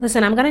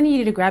Listen, I'm gonna need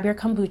you to grab your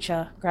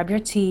kombucha, grab your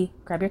tea,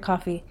 grab your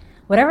coffee,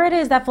 whatever it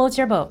is that floats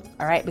your boat,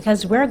 all right?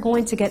 Because we're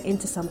going to get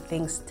into some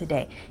things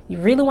today. You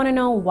really wanna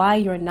know why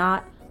you're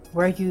not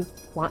where you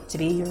want to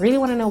be? You really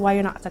wanna know why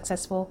you're not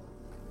successful?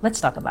 Let's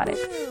talk about it.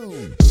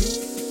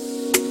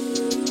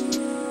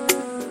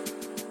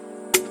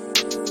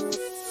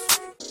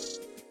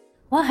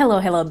 Well,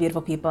 hello,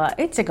 beautiful people.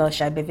 It's your girl,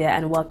 Shy Bivia,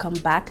 and welcome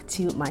back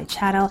to my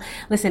channel.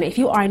 Listen, if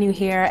you are new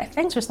here,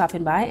 thanks for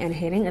stopping by and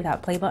hitting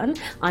that play button.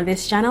 On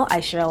this channel, I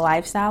share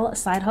lifestyle,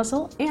 side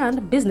hustle,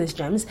 and business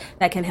gems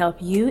that can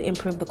help you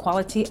improve the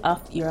quality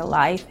of your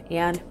life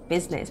and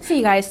business. So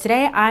you guys,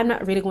 today, I'm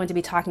not really going to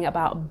be talking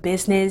about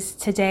business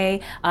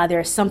today.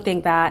 There's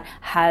something that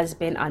has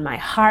been on my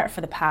heart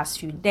for the past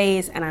few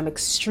days, and I'm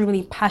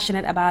extremely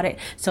passionate about it.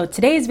 So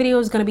today's video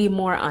is going to be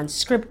more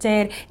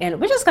unscripted,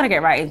 and we're just going to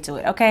get right into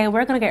it, okay?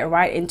 We're going to get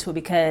right into it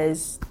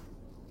because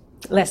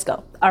let's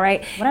go. All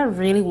right. What I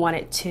really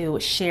wanted to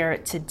share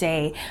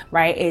today,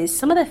 right, is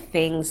some of the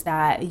things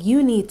that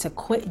you need to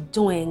quit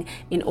doing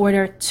in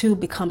order to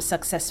become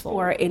successful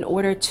or in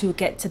order to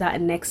get to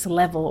that next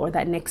level or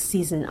that next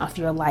season of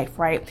your life,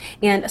 right?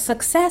 And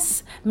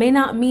success may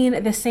not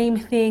mean the same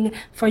thing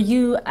for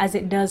you as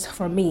it does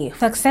for me.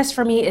 Success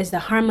for me is the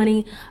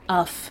harmony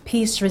of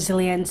peace,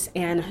 resilience,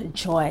 and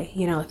joy.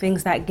 You know,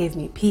 things that give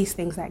me peace,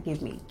 things that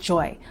give me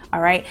joy. All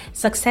right.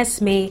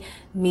 Success may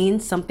mean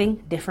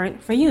something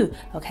different for you.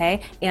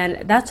 Okay.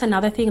 And that's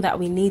another thing that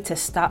we need to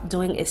stop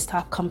doing is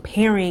stop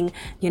comparing,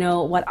 you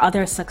know, what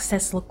other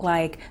success look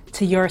like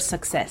to your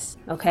success.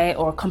 Okay.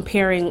 Or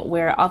comparing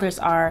where others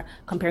are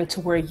comparing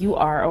to where you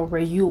are or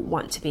where you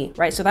want to be.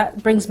 Right. So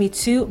that brings me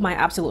to my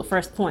absolute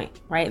first point,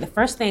 right? The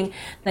first thing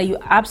that you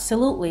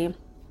absolutely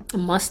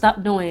must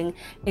stop doing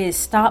is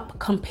stop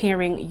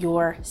comparing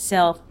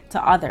yourself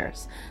to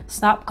others.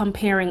 Stop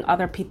comparing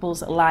other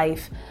people's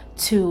life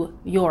to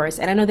yours.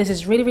 And I know this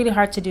is really, really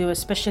hard to do,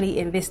 especially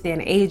in this day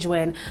and age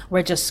when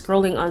we're just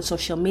scrolling on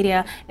social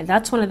media. And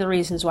that's one of the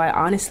reasons why,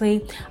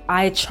 honestly,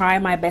 I try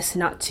my best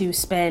not to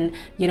spend,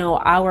 you know,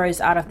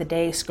 hours out of the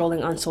day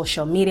scrolling on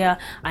social media.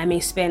 I may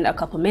spend a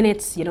couple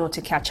minutes, you know,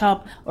 to catch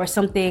up or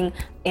something.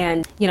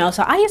 And, you know,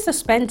 so I used to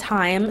spend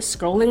time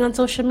scrolling on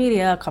social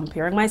media,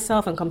 comparing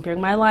myself and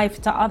comparing my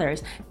life to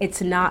others.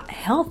 It's not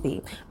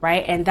healthy,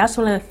 right? And that's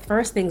one of the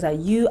first things that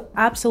you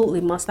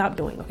absolutely must stop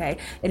doing, okay?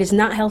 It is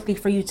not healthy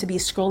for you to be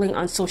scrolling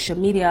on social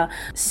media,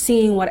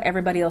 seeing what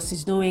everybody else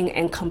is doing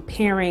and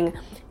comparing,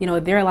 you know,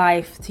 their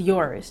life to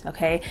yours,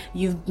 okay?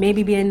 You've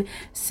maybe been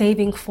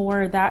saving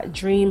for that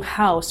dream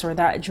house or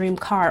that dream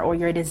car, or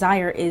your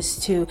desire is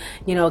to,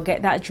 you know,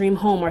 get that dream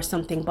home or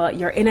something, but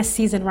you're in a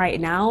season right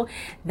now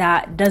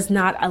that does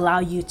not allow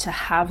you to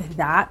have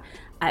that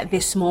at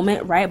this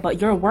moment, right?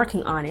 But you're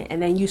working on it.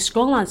 And then you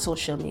scroll on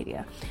social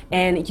media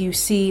and you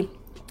see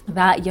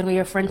that, you know,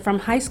 your friend from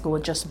high school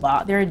just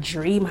bought their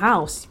dream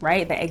house,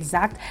 right? The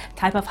exact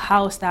type of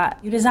house that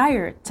you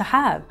desire to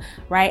have,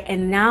 right?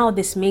 And now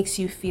this makes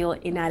you feel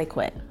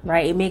inadequate,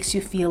 right? It makes you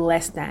feel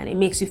less than. It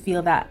makes you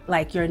feel that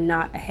like you're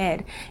not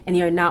ahead and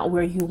you're not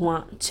where you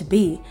want to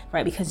be,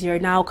 right? Because you're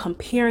now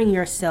comparing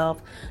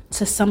yourself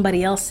to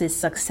somebody else's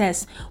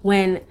success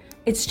when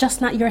it's just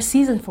not your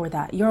season for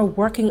that. You're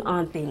working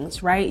on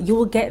things, right? You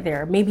will get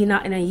there. Maybe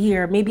not in a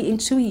year, maybe in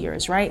 2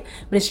 years, right?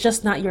 But it's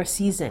just not your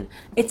season.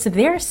 It's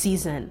their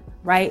season,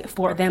 right?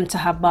 For them to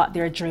have bought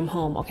their dream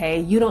home, okay?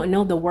 You don't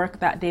know the work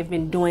that they've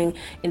been doing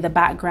in the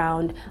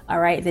background,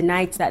 all right? The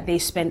nights that they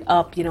spend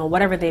up, you know,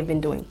 whatever they've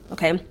been doing,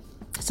 okay?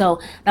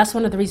 So that's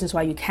one of the reasons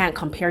why you can't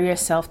compare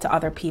yourself to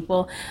other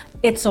people.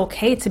 It's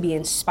okay to be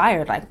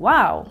inspired, like,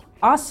 wow,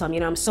 awesome. You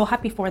know, I'm so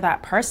happy for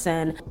that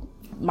person.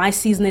 My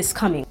season is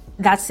coming.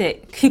 That's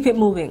it. Keep it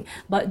moving.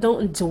 But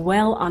don't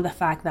dwell on the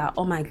fact that,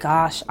 oh my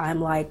gosh, I'm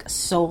like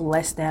so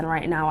less than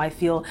right now. I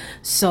feel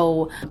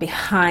so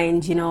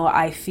behind, you know,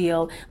 I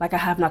feel like I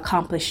haven't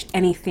accomplished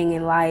anything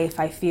in life.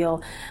 I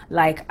feel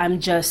like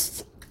I'm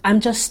just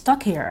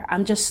stuck here.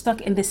 I'm just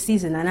stuck in this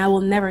season and I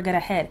will never get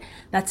ahead.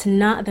 That's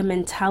not the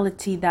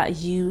mentality that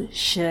you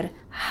should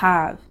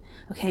have.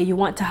 Okay, you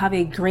want to have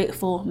a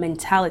grateful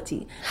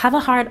mentality. Have a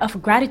heart of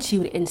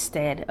gratitude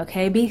instead,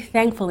 okay? Be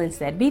thankful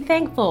instead. Be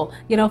thankful,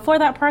 you know, for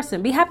that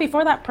person. Be happy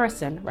for that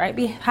person, right?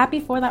 Be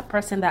happy for that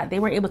person that they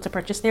were able to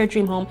purchase their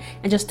dream home,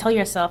 and just tell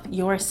yourself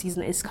your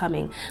season is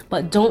coming.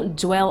 But don't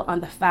dwell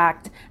on the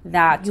fact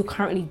that you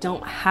currently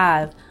don't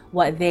have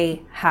what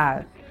they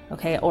have.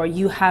 Okay, or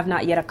you have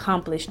not yet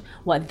accomplished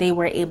what they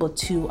were able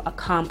to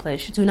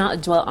accomplish. Do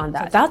not dwell on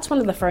that. So that's one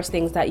of the first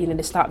things that you need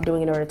to stop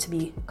doing in order to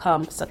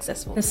become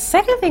successful. The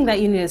second thing that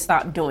you need to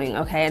stop doing,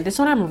 okay, and this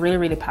one I'm really,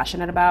 really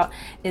passionate about,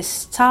 is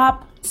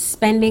stop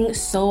spending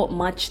so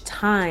much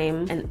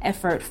time and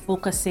effort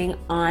focusing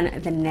on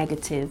the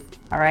negative.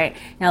 All right,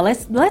 now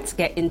let's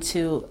get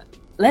into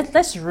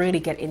let's really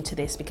get into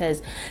this,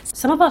 because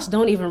some of us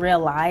don't even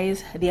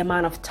realize the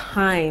amount of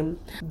time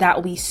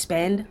that we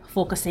spend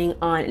focusing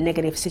on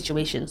negative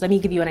situations. Let me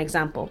give you an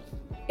example.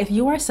 If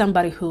you are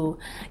somebody who,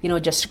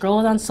 just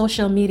scrolls on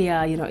social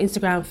media,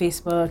 Instagram,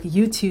 Facebook,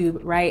 YouTube,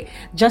 right,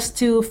 just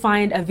to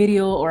find a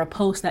video or a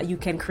post that you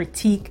can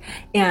critique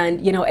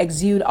and,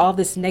 exude all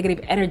this negative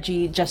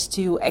energy just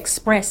to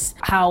express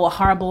how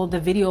horrible the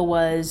video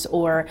was,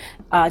 or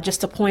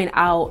just to point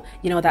out,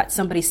 that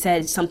somebody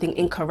said something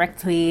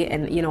incorrectly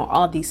and,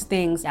 all these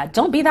things. Yeah,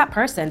 don't be that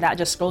person that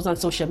just scrolls on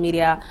social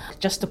media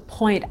just to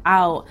point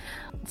out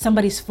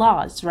somebody's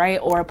flaws, right?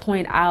 Or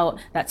point out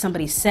that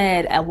somebody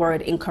said a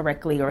word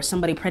incorrectly, or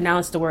somebody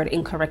pronounced the word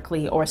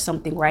incorrectly or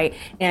something, right?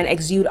 And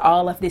exude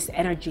all of this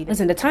energy.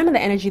 Listen, the time and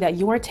the energy that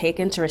you are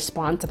taking to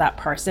respond to that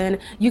person,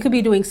 you could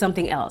be doing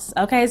something else,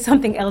 okay?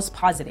 Something else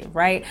positive,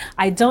 right?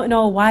 I don't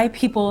know why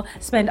people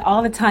spend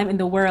all the time in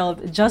the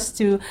world just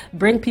to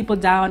bring people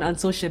down on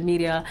social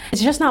media.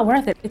 It's just not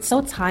worth it. It's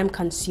so time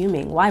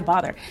consuming. Why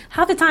bother?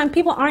 Half the time,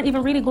 people aren't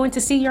even really going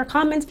to see your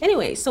comments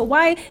anyway. So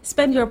why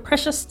spend your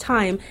precious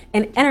time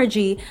and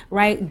energy,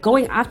 right,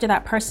 going after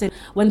that person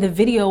when the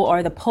video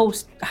or the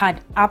post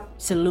had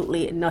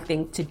absolutely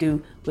nothing to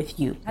do with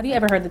you? Have you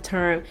ever heard the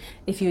term,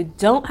 if you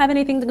don't have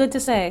anything good to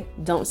say,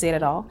 don't say it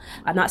at all?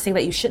 I'm not saying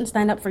that you shouldn't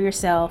stand up for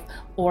yourself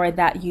or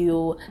that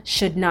you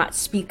should not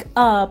speak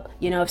up,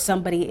 if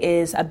somebody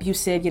is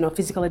abusive,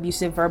 physical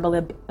abusive,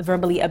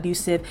 verbally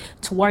abusive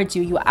towards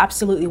you. You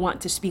absolutely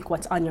want to speak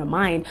what's on your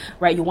mind,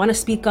 right? You want to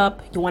speak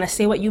up, you want to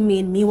say what you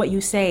mean what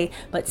you say,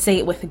 but say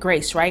it with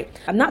grace, right?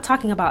 I'm not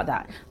talking about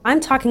that. I'm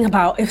talking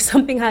about if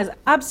something has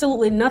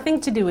absolutely nothing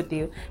to do with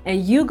you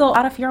and you go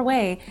out of your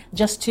way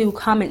just to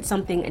comment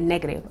something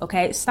negative,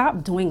 okay?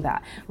 Stop doing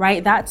that,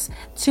 right? That's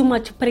too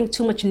much, putting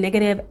too much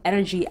negative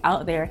energy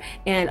out there.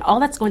 And all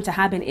that's going to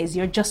happen is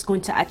you're just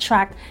going to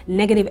attract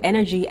negative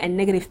energy and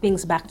negative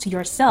things back to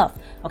yourself,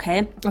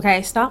 okay?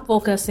 Okay, stop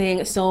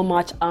focusing so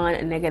much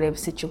on negative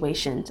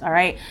situations, all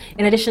right?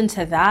 In addition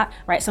to that,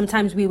 right,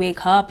 sometimes we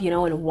wake up,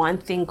 and one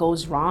thing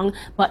goes wrong,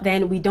 but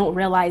then we don't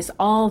realize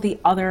all the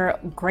other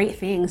great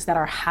things that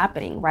are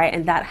happening, right?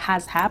 And that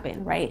has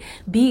happened, right?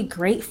 Be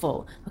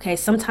grateful, okay?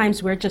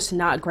 Sometimes we're just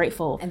not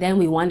grateful, and then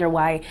we wonder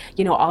why,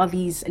 all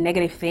these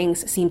negative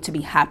things seem to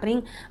be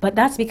happening. But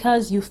that's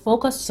because you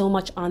focus so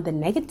much on the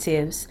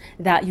negatives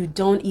that you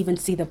don't even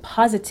see the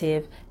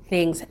positive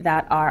things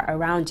that are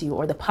around you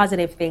or the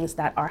positive things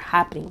that are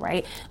happening,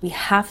 right? We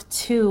have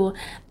to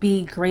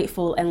be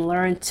grateful and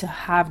learn to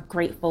have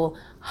grateful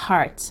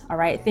hearts, all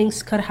right?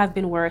 Things could have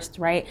been worse,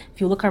 right?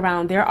 If you look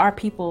around, there are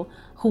people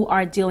who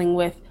are dealing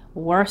with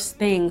worse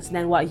things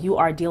than what you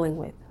are dealing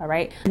with, all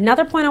right?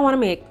 Another point I want to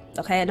make,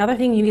 okay, another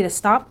thing you need to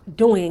stop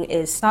doing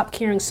is stop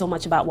caring so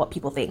much about what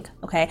people think,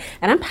 okay?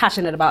 And I'm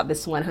passionate about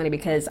this one, honey,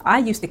 because I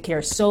used to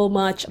care so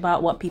much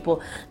about what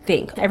people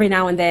think. Every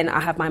now and then I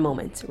have my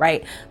moments,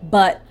 right?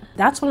 But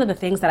that's one of the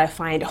things that I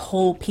find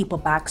hold people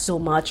back so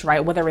much,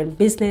 right? Whether in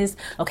business,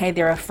 okay,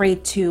 they're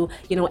afraid to,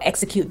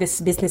 execute this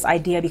business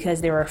idea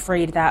because they're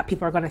afraid that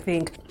people are going to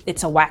think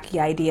it's a wacky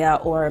idea,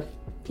 or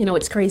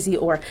it's crazy,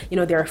 or,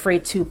 they're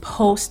afraid to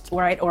post,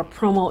 right, or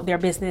promote their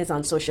business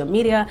on social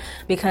media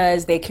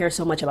because they care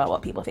so much about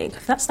what people think.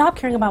 Stop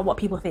caring about what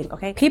people think,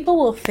 okay? People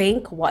will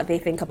think what they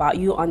think about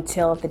you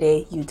until the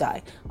day you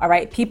die, all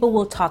right? People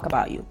will talk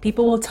about you.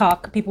 People will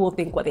talk, people will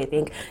think what they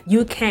think.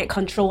 You can't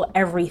control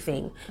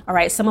everything, all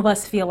right? Some of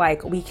us feel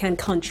like we can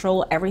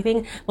control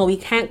everything, but we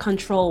can't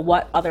control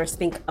what others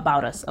think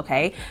about us,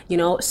 okay?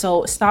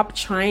 So stop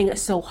trying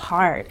so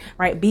hard,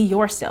 right? Be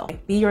yourself.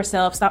 Be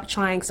yourself. Stop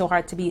trying so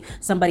hard to be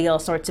somebody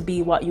else or to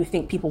be what you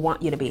think people want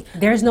you to be.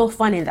 There's no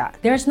fun in that.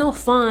 There's no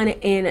fun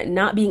in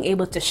not being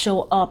able to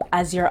show up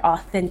as your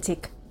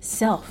authentic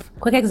self.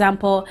 Quick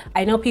example,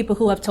 I know people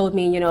who have told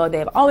me,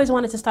 they've always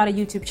wanted to start a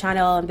YouTube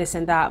channel and this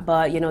and that,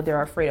 but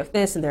they're afraid of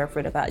this and they're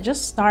afraid of that.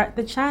 Just start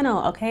the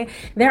channel, okay?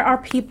 There are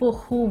people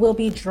who will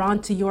be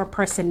drawn to your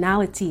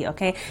personality,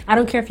 okay? I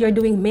don't care if you're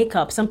doing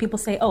makeup. Some people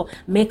say, oh,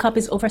 makeup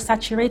is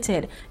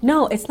oversaturated.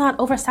 No, it's not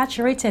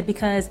oversaturated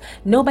because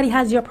nobody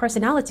has your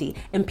personality,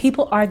 and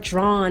people are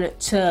drawn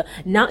to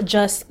not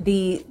just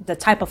the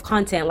type of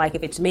content, like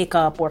if it's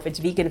makeup or if it's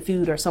vegan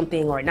food or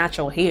something or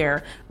natural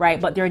hair,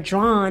 right? But they're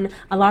drawn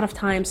a lot of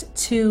times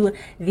to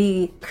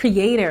the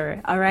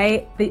creator, all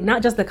right?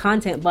 Not just the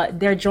content, but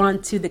they're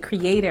drawn to the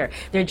creator.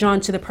 They're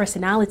drawn to the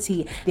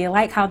personality. They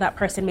like how that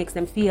person makes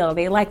them feel.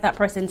 They like that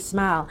person's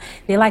smile.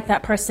 They like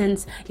that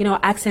person's,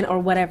 accent or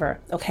whatever,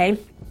 okay?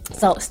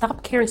 So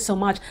stop caring so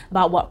much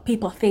about what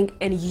people think,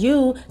 and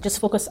you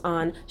just focus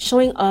on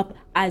showing up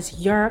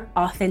as your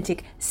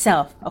authentic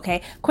self,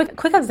 okay?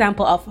 Quick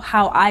example of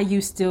how I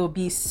used to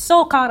be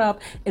so caught up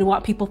in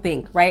what people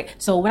think, right?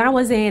 So when I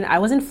was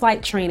in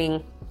flight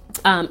training,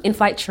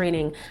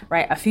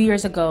 right, a few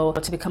years ago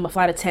to become a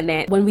flight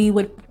attendant, when we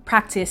would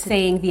practice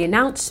saying the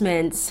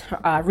announcements,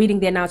 reading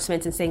the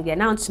announcements and saying the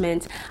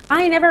announcements,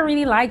 I never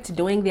really liked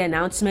doing the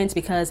announcements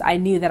because I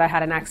knew that I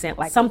had an accent.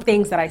 Like some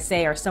things that I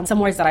say or some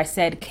words that I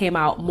said came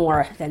out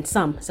more than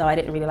some, so I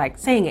didn't really like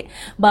saying it.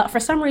 But for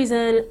some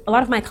reason, a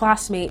lot of my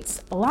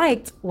classmates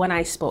liked when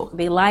I spoke.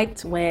 They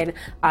liked when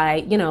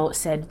I,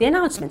 said the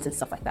announcements and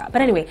stuff like that.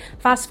 But anyway,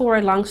 fast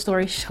forward, long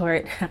story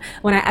short,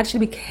 when I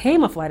actually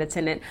became a flight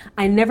attendant,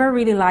 I never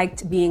never really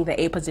liked being the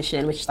A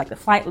position, which is like the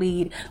flight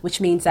lead,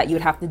 which means that you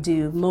would have to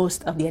do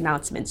most of the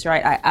announcements,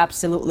 right? I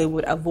absolutely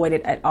would avoid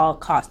it at all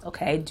costs,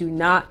 okay? Do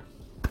not,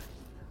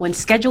 when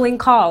scheduling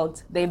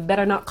calls, they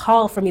better not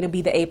call for me to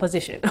be the A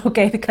position,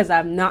 okay? Because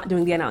I'm not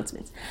doing the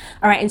announcements.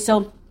 All right, and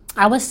so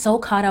I was so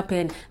caught up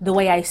in the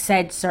way I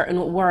said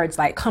certain words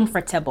like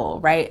comfortable,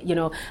 right? You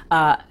know,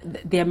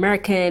 the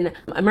American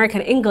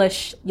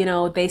English, you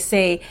know, they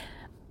say,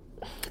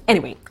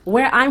 anyway,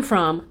 where I'm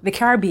from, the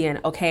Caribbean,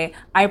 okay,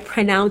 I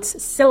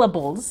pronounce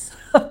syllables,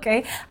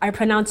 okay? I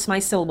pronounce my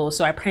syllables,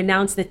 so I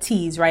pronounce the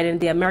T's, right? In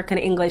the American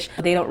English,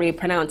 they don't really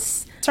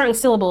pronounce certain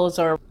syllables,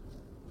 or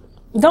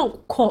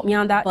don't quote me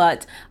on that,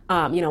 but,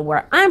 you know,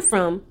 where I'm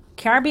from,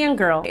 Caribbean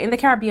girl, in the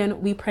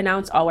Caribbean, we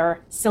pronounce our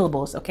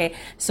syllables, okay?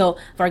 So,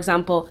 for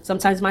example,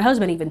 sometimes my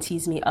husband even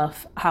teases me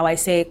of how I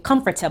say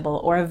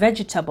comfortable or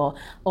vegetable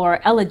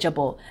or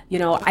eligible. You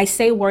know, I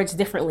say words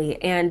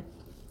differently, and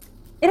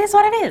it is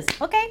what it is,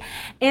 okay?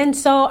 And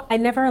so I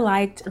never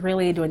liked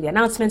really doing the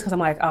announcements because I'm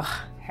like,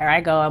 oh, here I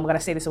go, I'm gonna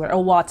say this word,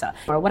 or water,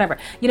 or whatever.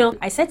 You know,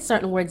 I said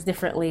certain words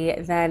differently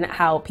than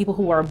how people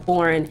who were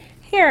born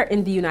here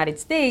in the United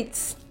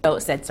States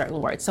said certain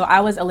words. So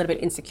I was a little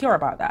bit insecure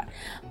about that.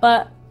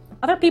 But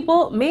other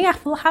people may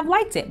have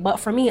liked it, but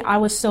for me, I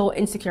was so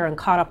insecure and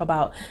caught up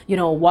about, you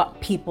know, what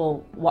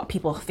people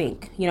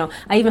think. You know,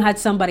 I even had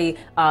somebody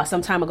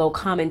some time ago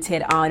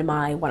commented on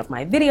one of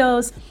my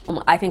videos.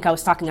 I think I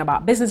was talking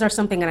about business or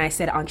something, and I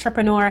said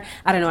entrepreneur.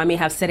 I don't know, I may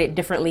have said it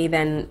differently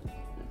than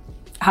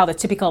how the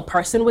typical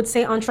person would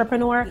say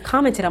entrepreneur. He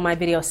commented on my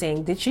video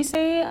saying, "Did she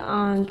say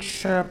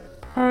entrepreneur,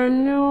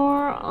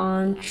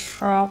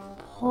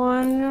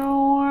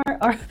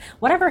 or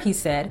whatever he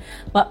said?"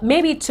 But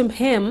maybe to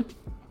him,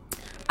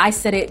 I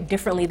said it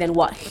differently than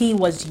what he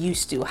was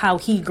used to, how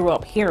he grew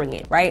up hearing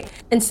it, right?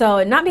 And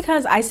so not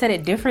because I said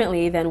it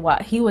differently than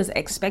what he was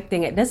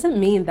expecting, it doesn't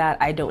mean that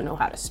I don't know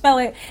how to spell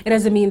it. It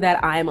doesn't mean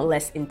that I'm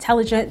less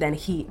intelligent than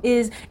he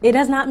is. It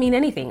does not mean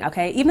anything,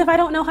 okay? Even if I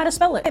don't know how to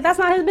spell it, that's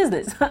not his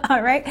business,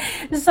 all right?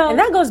 So, and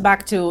that goes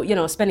back to, you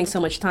know, spending so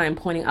much time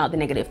pointing out the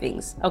negative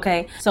things,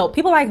 okay? So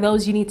people like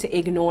those you need to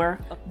ignore.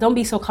 Don't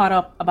be so caught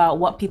up about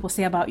what people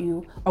say about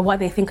you or what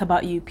they think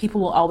about you.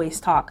 People will always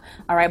talk,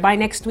 all right? By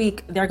next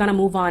week, they're gonna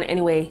move on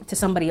anyway to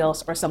somebody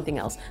else or something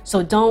else.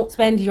 So don't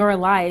spend your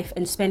life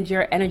and spend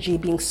your energy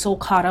being so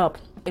caught up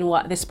in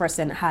what this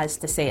person has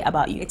to say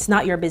about you. It's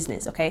not your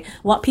business, okay?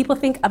 What people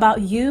think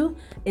about you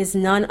is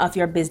none of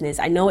your business.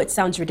 I know it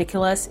sounds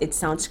ridiculous, it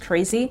sounds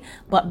crazy,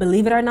 but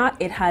believe it or not,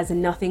 it has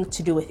nothing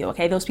to do with you,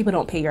 okay? Those people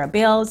don't pay your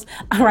bills,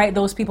 all right?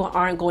 Those people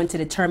aren't going to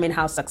determine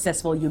how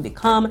successful you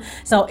become.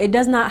 So it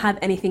does not have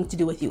anything to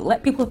do with you.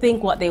 Let people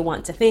think what they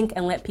want to think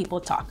and let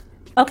people talk.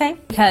 Okay,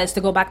 because to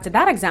go back to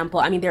that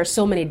example, I mean, there's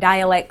so many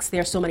dialects,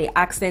 there's so many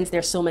accents,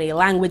 there's so many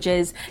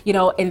languages, you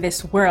know, in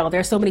this world,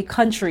 there's so many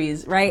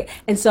countries, right?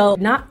 And so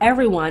not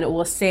everyone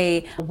will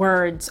say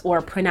words or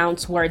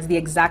pronounce words the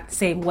exact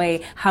same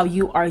way how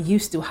you are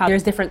used to, how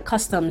there's different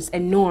customs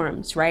and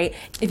norms, right?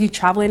 If you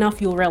travel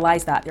enough, you'll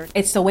realize that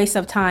it's a waste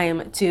of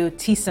time to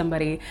tease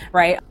somebody,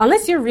 right?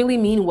 Unless you really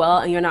mean well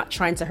and you're not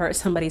trying to hurt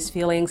somebody's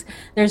feelings,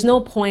 there's no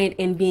point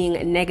in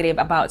being negative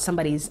about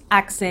somebody's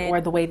accent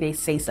or the way they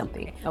say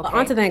something.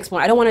 Okay. On to the next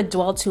point. I don't want to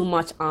dwell too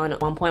much on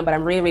one point, but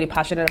I'm really, really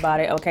passionate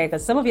about it, okay?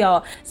 Because some of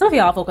y'all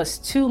focus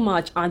too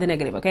much on the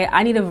negative, okay?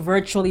 I need to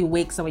virtually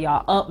wake some of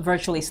y'all up,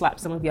 virtually slap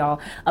some of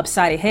y'all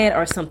upside the head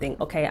or something,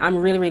 okay? I'm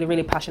really, really,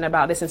 really passionate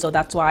about this, and so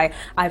that's why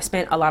I've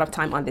spent a lot of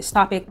time on this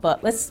topic,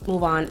 but let's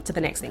move on to the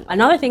next thing.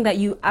 Another thing that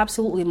you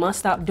absolutely must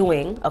stop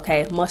doing,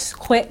 okay, must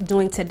quit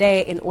doing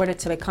today in order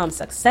to become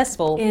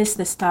successful is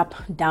to stop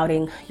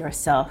doubting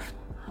yourself.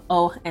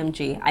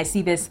 OMG. I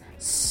see this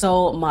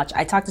so much.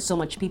 I talk to so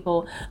much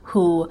people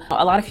who,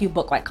 a lot of you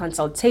book like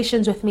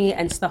consultations with me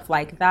and stuff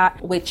like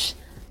that, which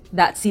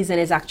that season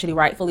is actually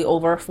rightfully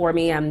over for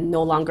me. I'm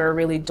no longer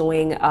really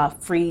doing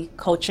free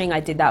coaching. I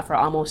did that for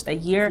almost a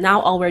year.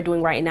 Now all we're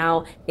doing right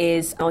now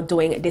is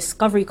doing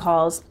discovery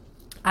calls,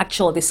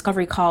 actual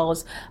discovery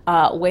calls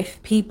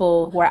with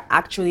people who are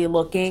actually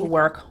looking to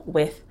work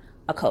with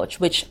a coach,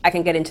 which I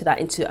can get into that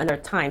into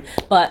another time.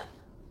 But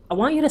I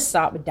want you to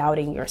stop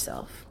doubting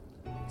yourself.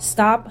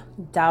 Stop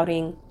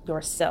doubting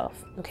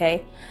yourself,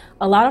 okay?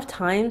 A lot of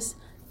times,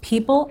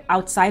 people,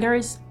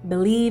 outsiders,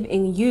 believe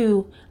in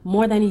you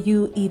more than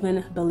you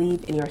even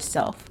believe in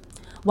yourself.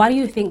 Why do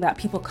you think that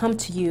people come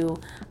to you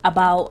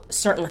about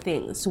certain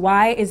things?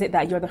 Why is it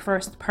that you're the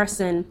first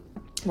person,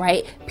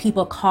 right,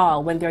 people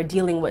call when they're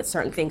dealing with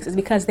certain things? It's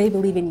because they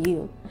believe in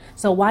you.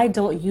 So why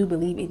don't you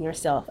believe in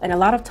yourself? And a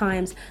lot of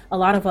times, a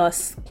lot of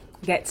us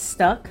get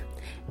stuck,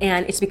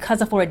 and it's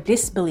because of our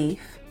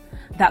disbelief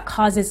that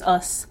causes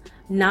us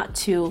not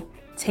to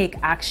take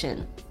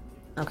action,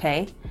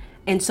 okay?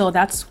 And so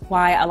that's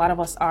why a lot of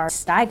us are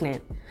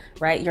stagnant,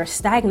 right? You're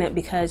stagnant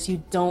because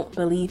you don't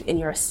believe in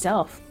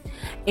yourself.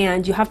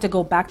 And you have to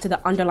go back to the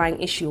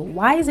underlying issue.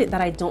 Why is it that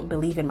I don't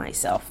believe in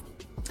myself?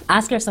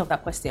 Ask yourself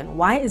that question.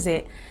 Why is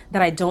it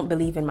that I don't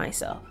believe in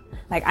myself?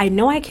 Like, I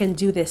know I can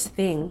do this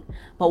thing,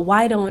 but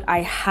why don't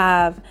I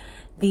have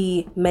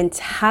the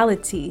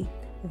mentality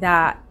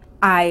that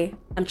I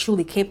am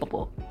truly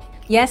capable.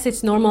 Yes,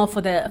 it's normal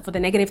for the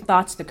negative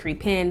thoughts to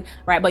creep in,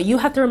 right? But you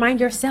have to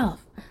remind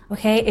yourself,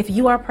 okay? If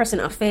you are a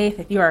person of faith,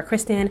 if you are a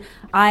Christian,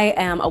 I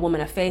am a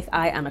woman of faith,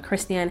 I am a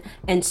Christian.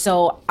 And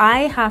so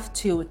I have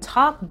to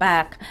talk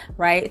back,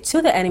 right,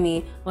 to the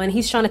enemy when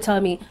he's trying to tell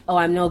me, oh,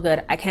 I'm no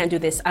good, I can't do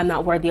this, I'm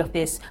not worthy of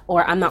this,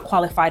 or I'm not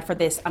qualified for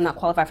this, I'm not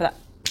qualified for that.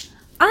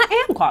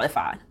 I am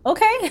qualified,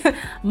 okay?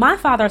 My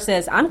Father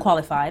says I'm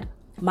qualified.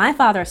 My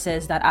Father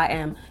says that I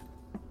am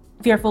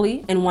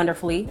fearfully and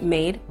wonderfully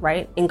made,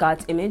 right, in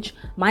God's image.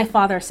 My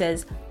Father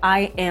says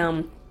I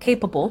am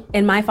capable,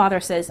 and my Father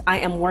says I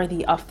am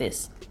worthy of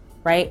this,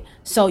 right?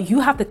 So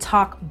you have to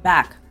talk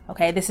back,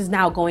 okay? This is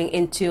now going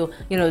into,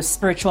 the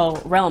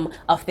spiritual realm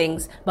of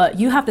things, but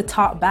you have to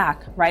talk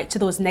back, right, to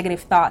those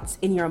negative thoughts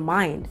in your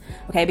mind,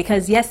 okay?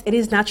 Because yes, it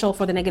is natural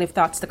for the negative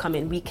thoughts to come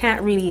in. We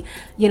can't really,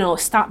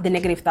 stop the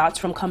negative thoughts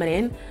from coming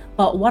in,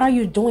 but what are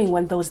you doing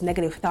when those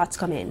negative thoughts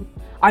come in?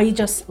 Are you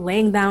just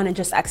laying down and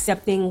just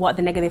accepting what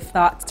the negative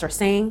thoughts are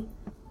saying?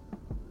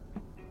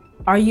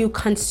 Are you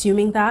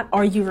consuming that?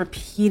 Are you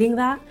repeating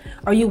that?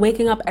 Are you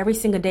waking up every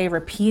single day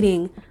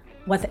repeating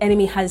what the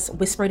enemy has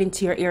whispered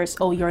into your ears?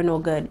 Oh, you're no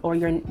good, or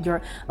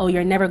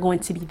you're never going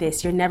to be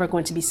this. You're never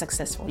going to be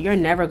successful. You're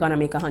never going to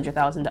make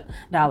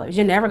 $100,000.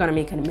 You're never going to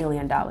make $1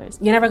 million.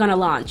 You're never going to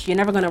launch. You're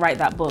never going to write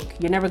that book.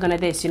 You're never going to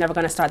this. You're never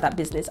going to start that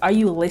business. Are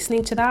you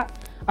listening to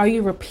that? Are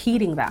you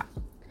repeating that?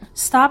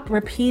 Stop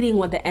repeating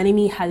what the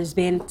enemy has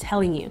been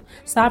telling you.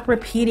 Stop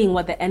repeating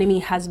what the enemy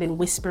has been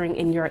whispering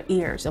in your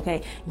ears,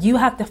 okay? You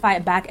have to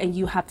fight back and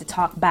you have to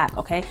talk back,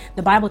 okay?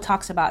 The Bible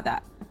talks about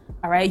that,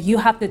 all right? You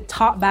have to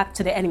talk back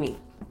to the enemy.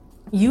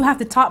 You have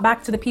to talk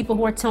back to the people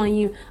who are telling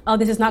you, oh,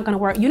 this is not going to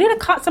work. You need to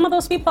cut some of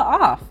those people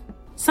off.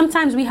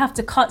 Sometimes we have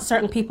to cut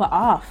certain people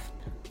off.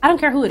 I don't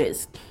care who it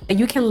is.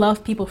 You can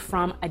love people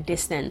from a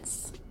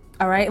distance,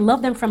 all right?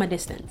 Love them from a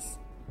distance.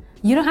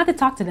 You don't have to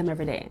talk to them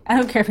every day. I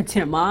don't care if it's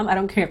your mom. I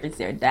don't care if it's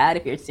your dad,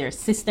 if it's your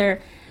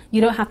sister. You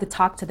don't have to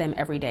talk to them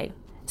every day.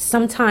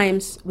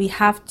 Sometimes we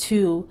have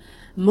to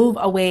move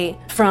away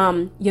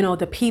from,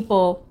 the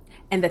people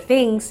and the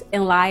things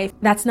in life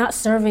that's not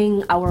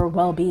serving our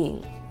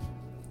well-being.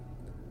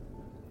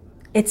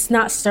 It's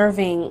not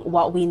serving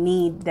what we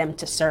need them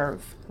to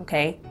serve,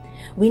 okay?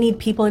 We need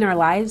people in our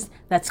lives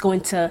that's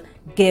going to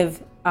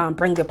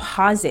bring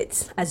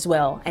deposits as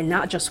well, and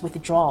not just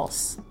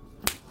withdrawals.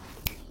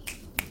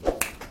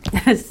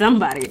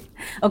 Somebody,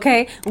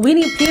 okay? We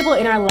need people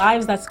in our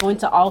lives that's going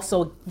to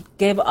also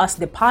give us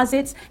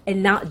deposits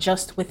and not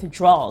just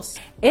withdrawals.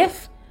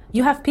 If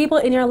you have people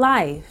in your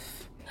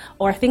life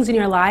or things in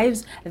your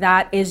lives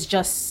that is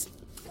just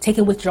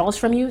taking withdrawals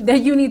from you,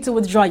 then you need to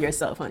withdraw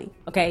yourself, honey,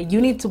 okay? You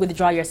need to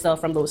withdraw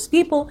yourself from those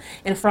people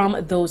and from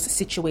those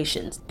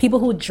situations. People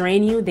who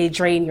drain you, they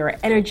drain your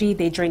energy,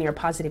 they drain your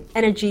positive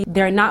energy.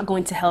 They're not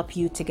going to help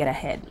you to get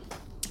ahead,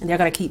 and they're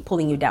going to keep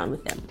pulling you down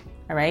with them.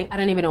 All right. I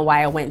don't even know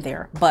why I went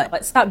there,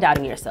 but stop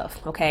doubting yourself.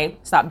 Okay.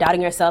 Stop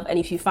doubting yourself. And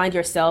if you find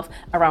yourself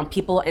around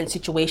people and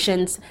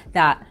situations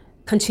that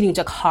continue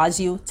to cause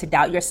you to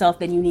doubt yourself,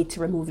 then you need to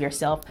remove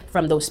yourself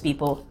from those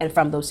people and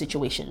from those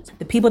situations.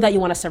 The people that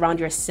you want to surround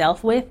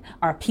yourself with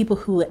are people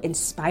who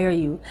inspire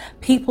you,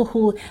 people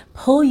who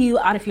pull you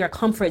out of your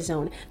comfort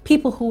zone,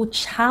 people who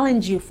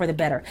challenge you for the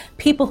better,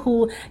 people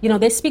who,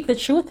 they speak the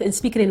truth and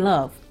speak it in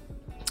love.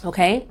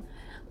 Okay.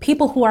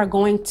 People who are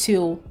going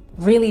to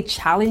really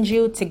challenge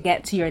you to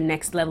get to your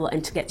next level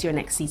and to get to your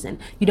next season.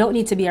 You don't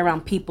need to be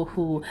around people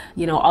who,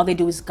 all they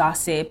do is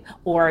gossip,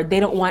 or they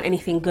don't want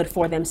anything good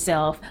for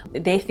themselves.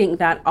 They think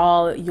that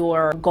all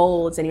your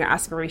goals and your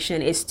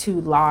aspiration is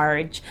too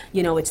large.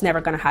 It's never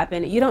going to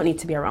happen. You don't need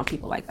to be around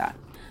people like that,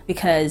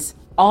 because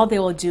all they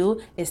will do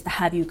is to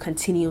have you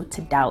continue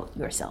to doubt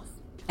yourself.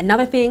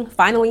 Another thing,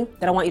 finally,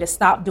 that I want you to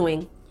stop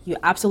doing, you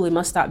absolutely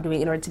must stop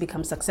doing in order to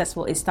become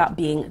successful, is stop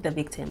being the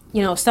victim.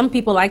 Some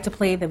people like to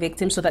play the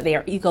victim so that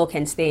their ego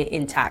can stay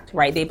intact,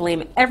 right? They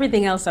blame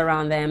everything else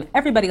around them,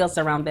 everybody else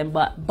around them,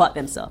 but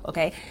themselves,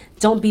 okay?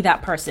 Don't be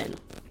that person.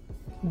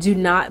 Do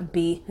not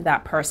be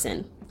that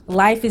person.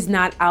 Life is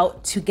not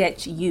out to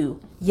get you.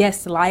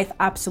 Yes, life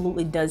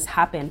absolutely does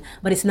happen,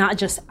 but it's not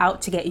just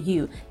out to get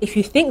you. If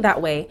you think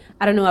that way,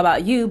 I don't know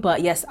about you,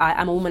 but yes,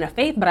 I'm a woman of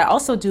faith, but I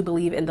also do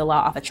believe in the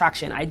law of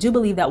attraction. I do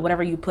believe that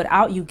whatever you put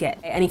out, you get.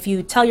 And if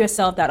you tell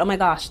yourself that, oh my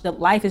gosh, the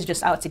life is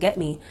just out to get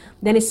me,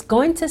 then it's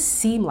going to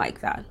seem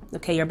like that.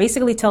 Okay, you're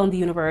basically telling the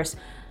universe,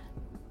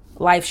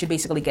 life should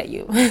basically get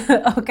you.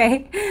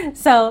 Okay,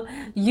 so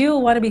you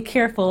want to be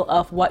careful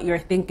of what you're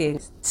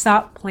thinking.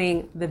 Stop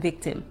playing the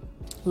victim.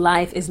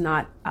 Life is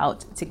not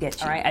out to get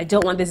you. All right, I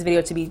don't want this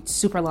video to be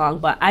super long,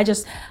 but I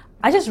just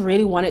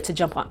really wanted to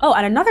jump on. Oh,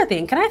 and another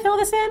thing, can I throw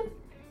this in?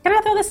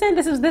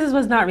 This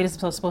was not really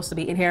supposed to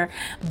be in here,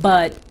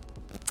 but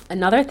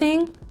another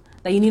thing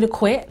that you need to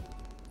quit.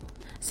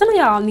 Some of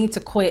y'all need to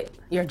quit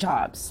your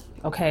jobs,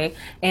 okay?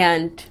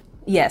 And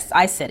yes,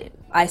 I said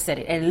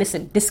it. And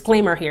listen,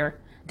 disclaimer here.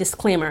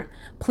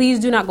 Please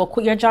do not go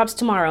quit your jobs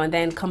tomorrow and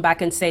then come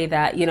back and say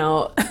that,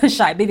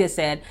 Shy Bibia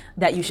said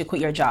that you should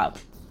quit your job.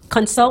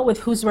 consult with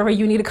whoever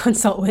you need to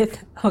consult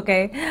with,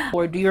 okay?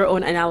 Or do your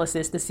own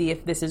analysis to see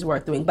if this is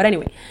worth doing. But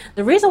anyway,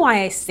 the reason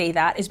why I say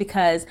that is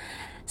because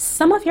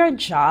some of your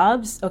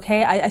jobs,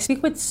 okay, I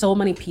speak with so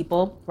many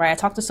people, right? I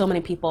talk to so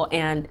many people,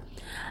 and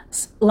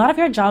a lot of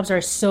your jobs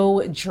are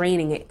so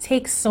draining. It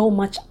takes so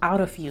much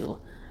out of you,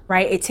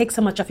 right? It takes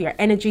so much of your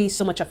energy,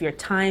 so much of your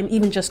time,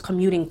 even just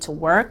commuting to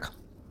work,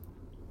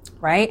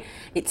 right?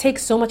 It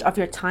takes so much of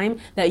your time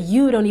that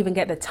you don't even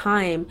get the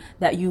time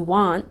that you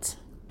want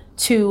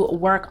to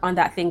work on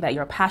that thing that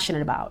you're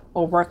passionate about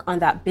or work on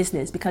that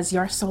business, because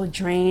you're so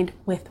drained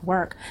with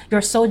work.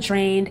 You're so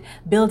drained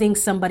building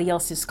somebody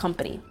else's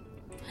company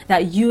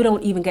that you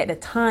don't even get the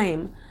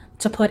time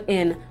to put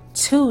in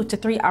 2 to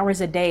 3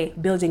 hours a day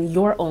building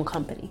your own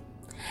company.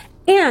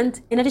 And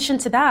in addition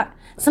to that,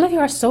 some of you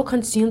are so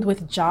consumed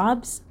with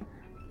jobs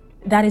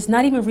that is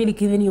not even really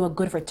giving you a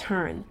good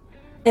return.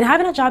 And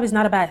having a job is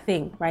not a bad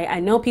thing, right? I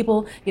know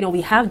people,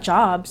 we have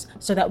jobs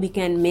so that we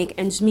can make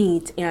ends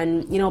meet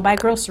and, buy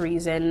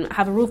groceries and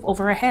have a roof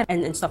over our head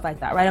and stuff like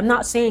that, right? I'm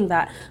not saying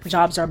that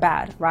jobs are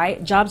bad,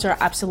 right? Jobs are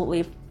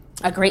absolutely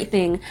a great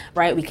thing,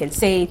 right? We can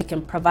save, we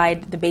can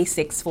provide the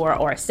basics for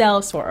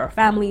ourselves, for our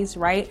families,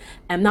 right?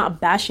 I'm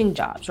not bashing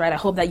jobs, right? I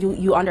hope that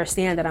you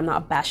understand that I'm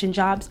not bashing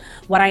jobs.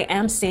 What I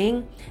am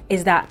saying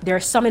is that there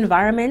are some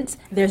environments,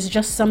 there's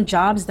just some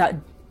jobs that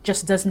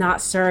just does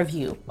not serve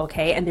you,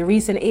 okay? And the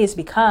reason is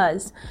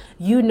because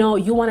you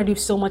want to do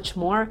so much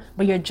more,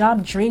 but your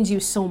job drains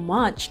you so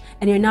much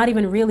and you're not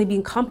even really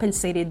being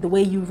compensated the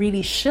way you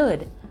really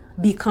should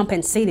be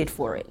compensated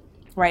for it,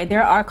 right?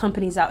 There are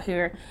companies out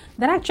here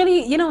that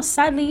actually,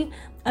 sadly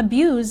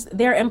abuse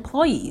their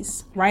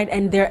employees, right?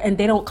 And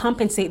they don't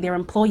compensate their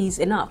employees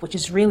enough, which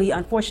is really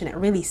unfortunate,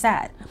 really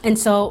sad. And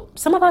so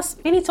some of us,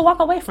 we need to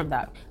walk away from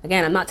that.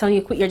 Again, I'm not telling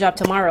you quit your job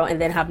tomorrow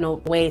and then have no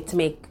way to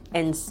make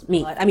ends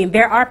meet. I mean,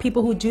 there are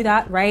people who do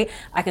that, right?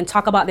 I can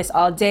talk about this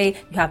all day.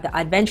 You have the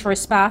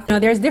adventurous path.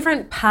 There's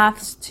different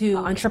paths to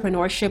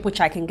entrepreneurship, which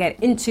I can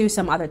get into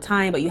some other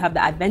time, but you have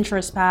the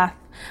adventurous path,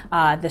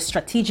 the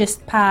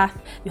strategist path,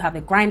 you have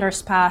the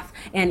grinder's path.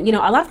 And, a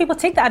lot of people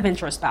take the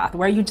adventurous path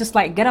where you just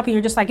get up and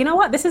you're just like, you know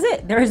what, this is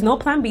it. There is no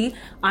plan B.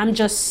 I'm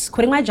just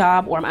quitting my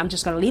job, or I'm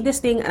just going to leave this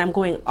thing and I'm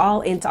going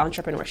all into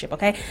entrepreneurship.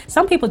 Okay.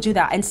 Some people do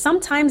that. And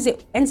sometimes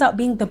it ends up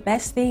being the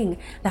best thing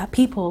that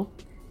people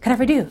could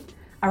ever do.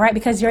 All right,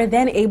 because you're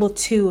then able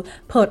to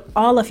put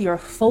all of your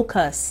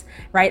focus,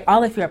 right?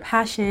 All of your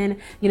passion,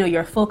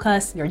 your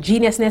focus, your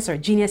genius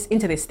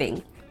into this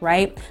thing,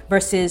 right?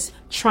 Versus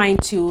trying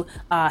to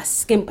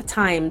skimp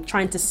time,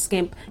 trying to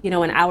skimp,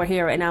 an hour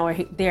here, an hour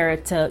there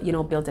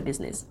to, build a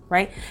business,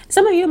 right?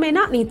 Some of you may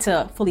not need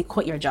to fully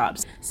quit your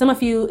jobs. Some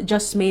of you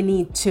just may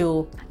need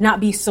to not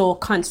be so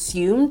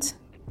consumed,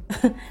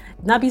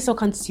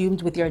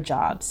 with your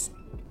jobs.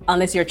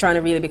 Unless you're trying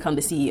to really become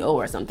the CEO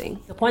or something.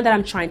 The point that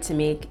I'm trying to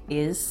make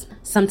is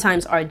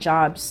sometimes our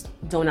jobs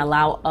don't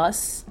allow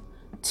us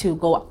to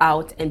go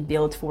out and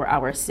build for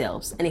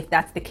ourselves. And if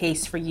that's the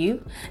case for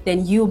you,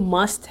 then you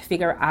must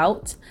figure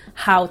out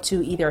how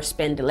to either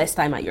spend less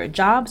time at your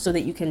job so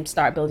that you can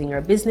start building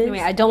your business. Anyway,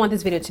 I don't want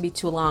this video to be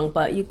too long,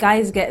 but you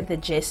guys get the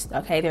gist,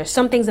 okay? There's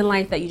some things in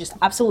life that you just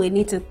absolutely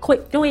need to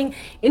quit doing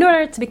in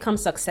order to become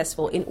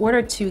successful, in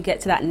order to get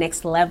to that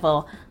next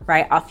level,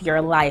 right, of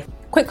your life.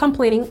 Quit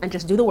complaining and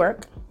just do the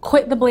work.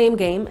 Quit the blame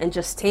game and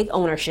just take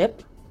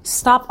ownership.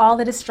 Stop all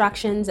the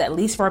distractions, at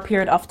least for a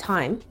period of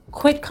time.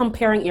 Quit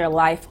comparing your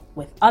life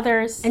with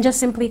others and just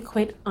simply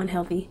quit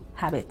unhealthy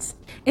habits.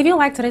 If you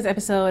liked today's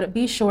episode,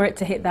 be sure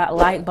to hit that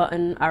like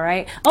button, all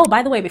right? Oh,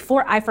 by the way,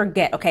 before I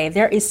forget, okay,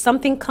 there is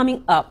something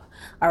coming up.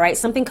 All right,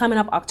 something coming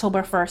up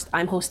October 1st.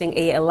 I'm hosting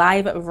a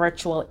live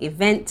virtual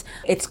event.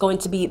 It's going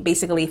to be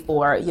basically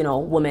for,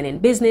 women in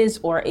business,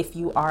 or if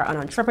you are an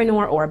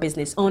entrepreneur or a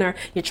business owner,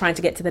 you're trying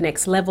to get to the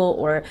next level,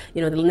 or,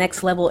 the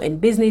next level in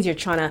business, you're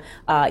trying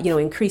to,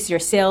 increase your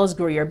sales,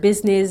 grow your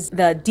business.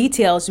 The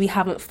details, we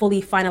haven't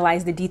fully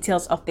finalized the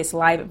details of this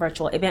live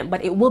virtual event,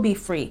 but it will be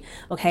free.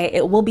 Okay,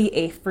 it will be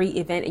a free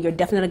event and you're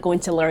definitely going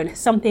to learn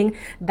something.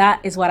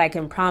 That is what I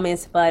can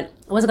promise, but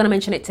I wasn't going to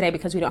mention it today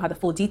because we don't have the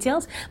full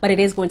details, but it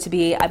is going to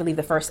be, I believe,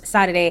 the first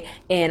Saturday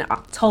in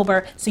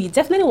October. So you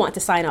definitely want to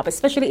sign up,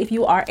 especially if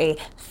you are a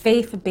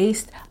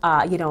faith-based,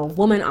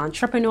 woman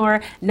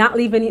entrepreneur, not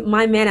leaving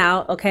my men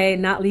out, okay?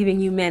 Not leaving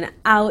you men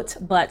out,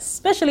 but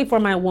especially for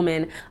my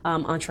woman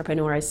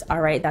entrepreneurs,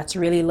 all right? That's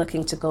really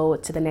looking to go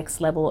to the next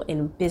level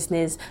in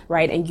business,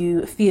 right? And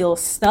you feel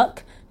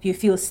stuck. If you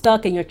feel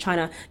stuck and you're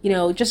trying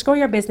to, just grow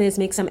your business,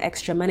 make some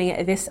extra money,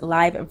 this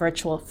live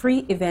virtual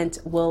free event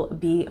will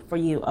be for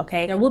you,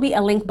 okay? There will be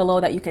a link below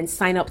that you can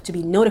sign up to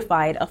be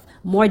notified of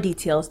more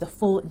details, the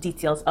full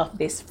details of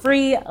this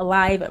free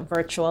live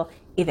virtual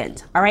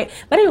event. All right.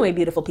 But anyway,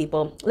 beautiful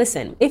people,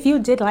 listen, if you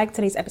did like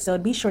today's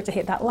episode, be sure to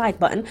hit that like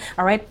button.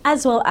 All right.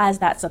 As well as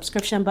that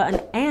subscription button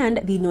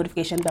and the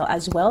notification bell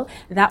as well.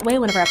 That way,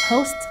 whenever I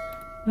post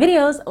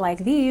videos like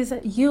these,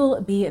 you'll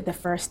be the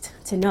first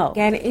to know.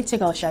 Again, it's your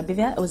girl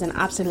Shabivia. It was an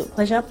absolute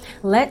pleasure.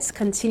 Let's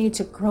continue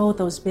to grow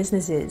those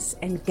businesses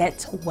and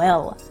get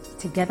well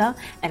together.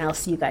 And I'll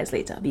see you guys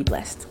later. Be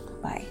blessed.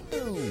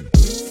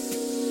 Bye.